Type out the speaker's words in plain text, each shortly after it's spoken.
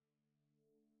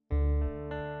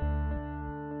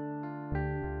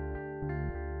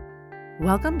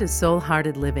Welcome to Soul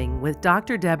Hearted Living with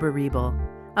Dr. Deborah Riebel,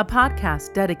 a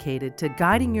podcast dedicated to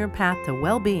guiding your path to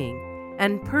well being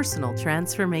and personal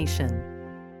transformation.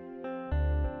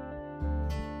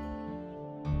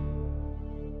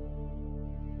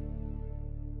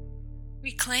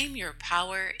 Reclaim your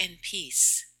power and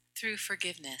peace through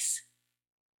forgiveness.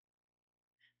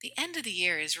 The end of the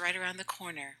year is right around the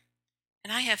corner,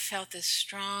 and I have felt this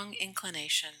strong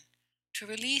inclination to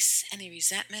release any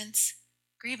resentments,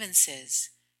 grievances,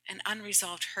 and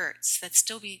unresolved hurts that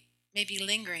may be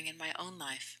lingering in my own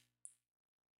life.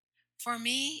 For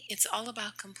me, it's all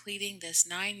about completing this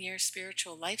 9-year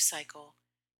spiritual life cycle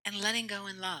and letting go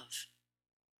in love.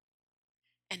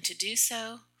 And to do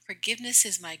so, forgiveness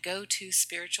is my go-to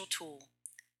spiritual tool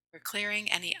for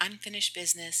clearing any unfinished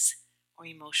business or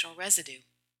emotional residue.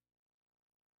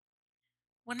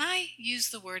 When I use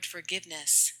the word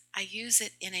forgiveness, I use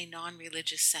it in a non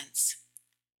religious sense.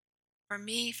 For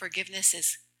me, forgiveness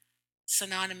is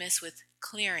synonymous with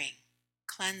clearing,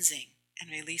 cleansing,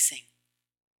 and releasing.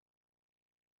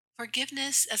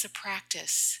 Forgiveness as a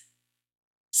practice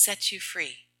sets you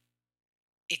free.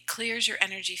 It clears your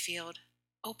energy field,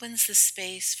 opens the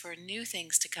space for new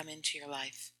things to come into your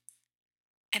life,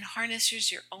 and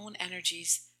harnesses your own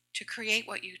energies to create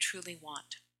what you truly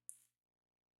want.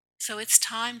 So it's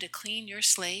time to clean your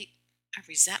slate of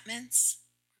resentments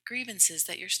or grievances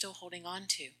that you're still holding on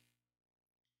to.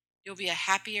 You'll be a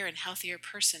happier and healthier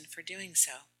person for doing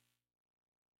so.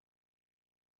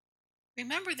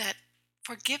 Remember that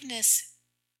forgiveness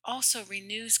also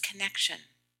renews connection,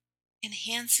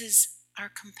 enhances our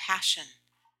compassion,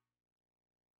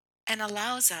 and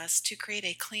allows us to create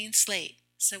a clean slate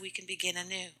so we can begin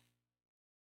anew.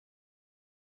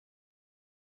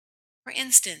 For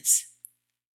instance,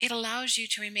 it allows you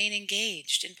to remain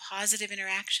engaged in positive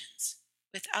interactions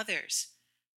with others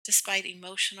despite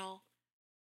emotional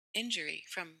injury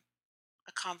from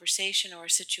a conversation or a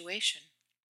situation.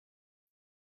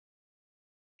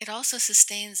 It also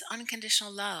sustains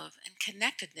unconditional love and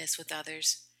connectedness with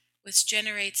others, which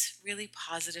generates really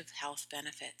positive health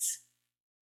benefits.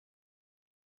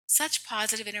 Such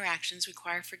positive interactions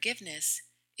require forgiveness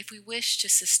if we wish to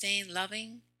sustain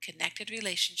loving, connected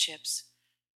relationships,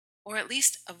 or at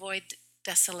least avoid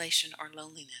desolation or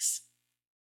loneliness.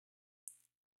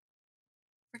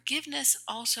 Forgiveness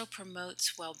also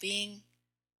promotes well being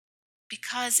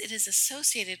because it is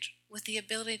associated with the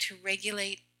ability to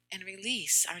regulate and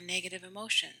release our negative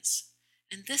emotions.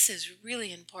 And this is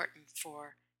really important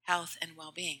for health and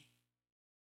well being.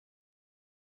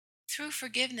 Through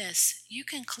forgiveness, you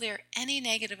can clear any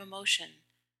negative emotion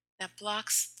that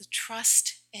blocks the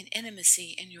trust and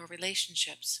intimacy in your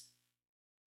relationships.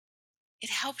 It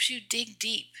helps you dig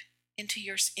deep into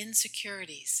your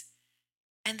insecurities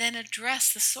and then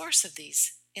address the source of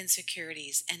these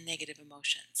insecurities and negative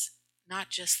emotions, not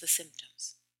just the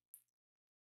symptoms.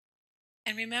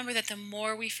 And remember that the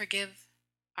more we forgive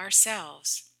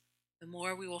ourselves, the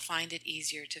more we will find it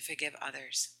easier to forgive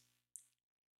others.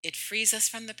 It frees us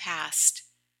from the past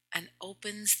and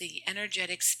opens the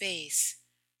energetic space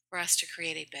for us to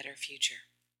create a better future.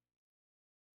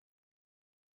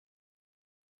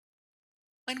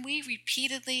 When we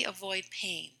repeatedly avoid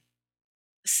pain,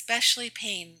 especially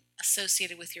pain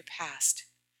associated with your past,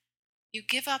 you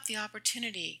give up the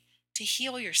opportunity to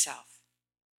heal yourself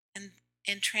and,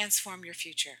 and transform your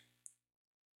future.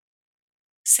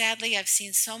 Sadly, I've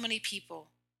seen so many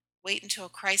people wait until a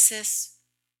crisis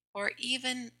or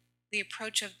even the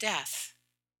approach of death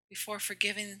before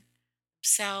forgiving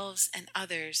themselves and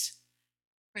others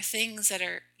for things that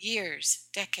are years,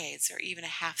 decades, or even a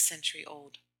half century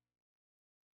old.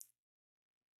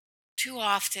 Too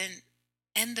often,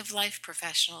 end of life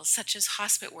professionals such as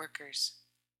hospice workers,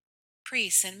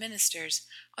 priests, and ministers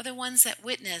are the ones that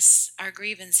witness our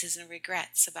grievances and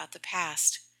regrets about the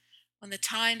past when the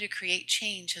time to create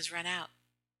change has run out.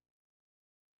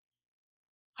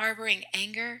 Harboring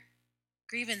anger,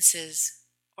 grievances,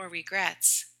 or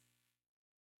regrets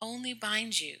only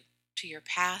binds you to your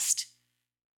past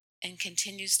and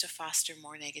continues to foster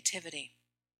more negativity.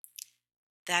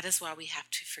 That is why we have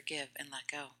to forgive and let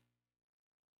go.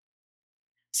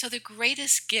 So, the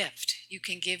greatest gift you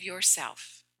can give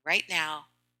yourself right now,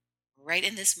 right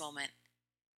in this moment,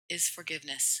 is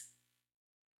forgiveness.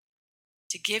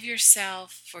 To give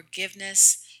yourself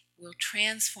forgiveness will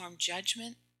transform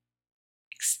judgment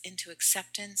into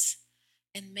acceptance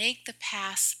and make the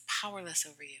past powerless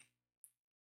over you.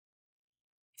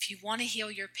 If you want to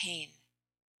heal your pain,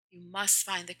 you must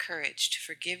find the courage to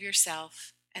forgive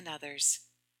yourself and others,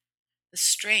 the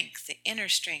strength, the inner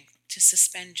strength to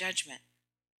suspend judgment,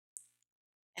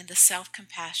 and the self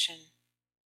compassion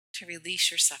to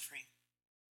release your suffering.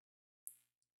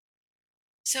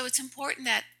 So it's important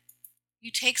that you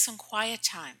take some quiet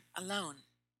time alone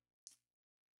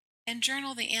and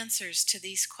journal the answers to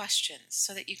these questions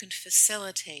so that you can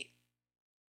facilitate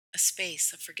a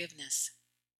space of forgiveness.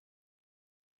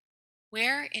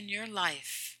 Where in your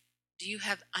life do you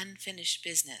have unfinished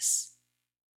business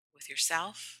with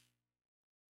yourself,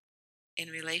 in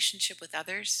relationship with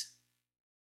others,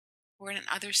 or in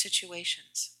other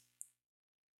situations?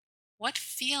 What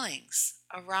feelings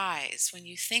arise when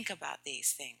you think about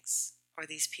these things or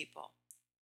these people?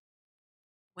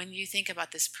 When you think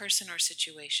about this person or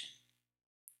situation?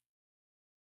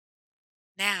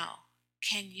 Now,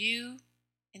 can you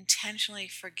intentionally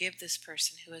forgive this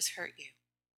person who has hurt you?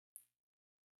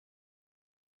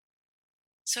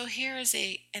 So here is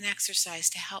an exercise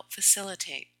to help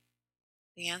facilitate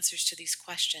the answers to these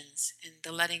questions and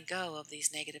the letting go of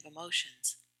these negative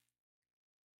emotions.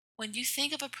 When you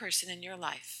think of a person in your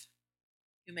life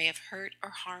who may have hurt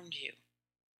or harmed you,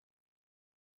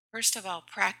 first of all,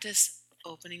 practice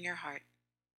opening your heart.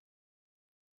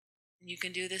 And you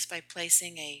can do this by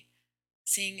seeing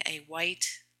a white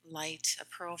light, a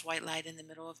pearl of white light in the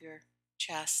middle of your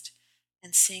chest,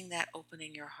 and seeing that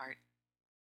opening your heart.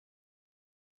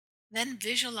 Then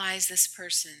visualize this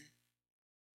person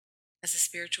as a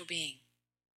spiritual being.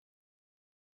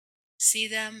 See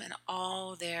them in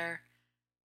all their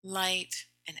light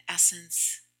and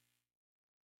essence,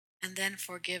 and then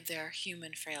forgive their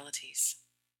human frailties.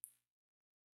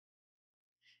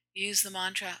 Use the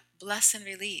mantra, bless and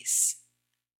release,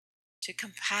 to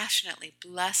compassionately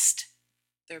bless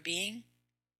their being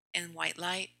in white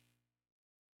light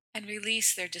and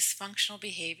release their dysfunctional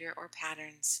behavior or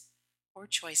patterns or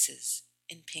choices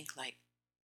in pink light.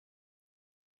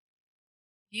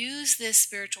 Use this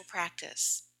spiritual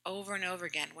practice over and over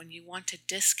again when you want to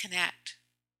disconnect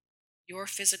your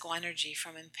physical energy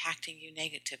from impacting you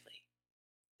negatively,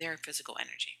 their physical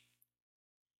energy.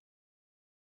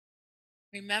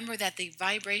 Remember that the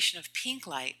vibration of pink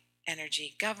light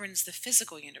energy governs the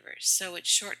physical universe, so it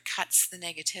shortcuts the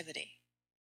negativity,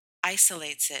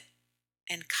 isolates it,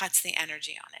 and cuts the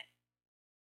energy on it.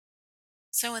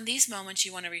 So in these moments,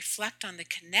 you want to reflect on the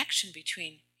connection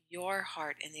between your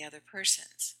heart and the other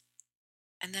person's,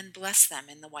 and then bless them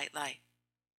in the white light.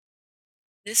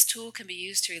 This tool can be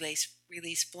used to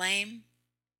release blame,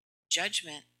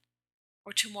 judgment,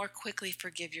 or to more quickly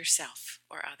forgive yourself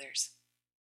or others.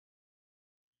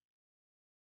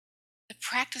 The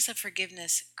practice of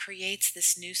forgiveness creates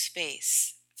this new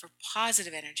space for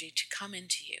positive energy to come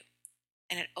into you,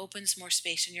 and it opens more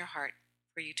space in your heart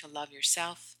for you to love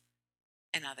yourself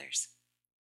and others.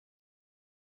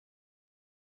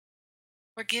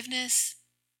 Forgiveness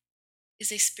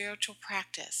is a spiritual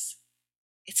practice.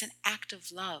 It's an act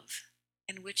of love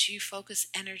in which you focus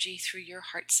energy through your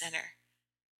heart center.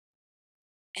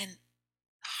 And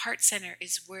the heart center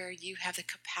is where you have the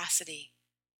capacity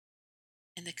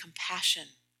and the compassion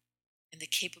and the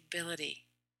capability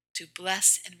to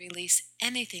bless and release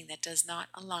anything that does not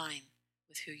align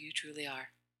with who you truly are.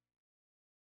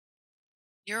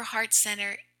 Your heart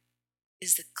center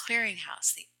is the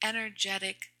clearinghouse, the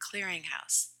energetic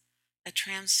clearinghouse that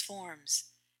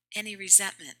transforms any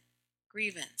resentment,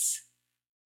 grievance,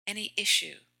 any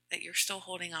issue that you're still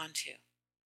holding on to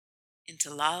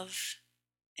into love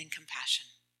and compassion.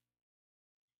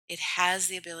 It has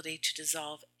the ability to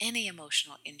dissolve any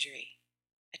emotional injury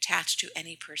attached to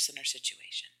any person or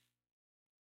situation.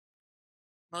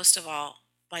 Most of all,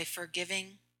 by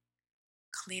forgiving,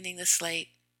 cleaning the slate,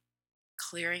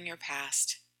 clearing your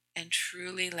past, and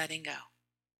truly letting go,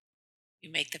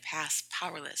 you make the past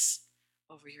powerless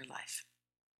over your life.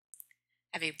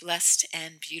 Have a blessed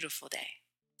and beautiful day.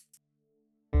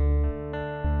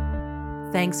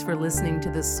 Thanks for listening to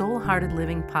the Soul Hearted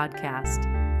Living podcast.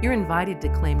 You're invited to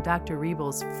claim Dr.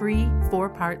 Riebel's free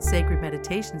 4-part sacred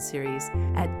meditation series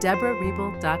at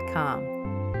deborahriebel.com.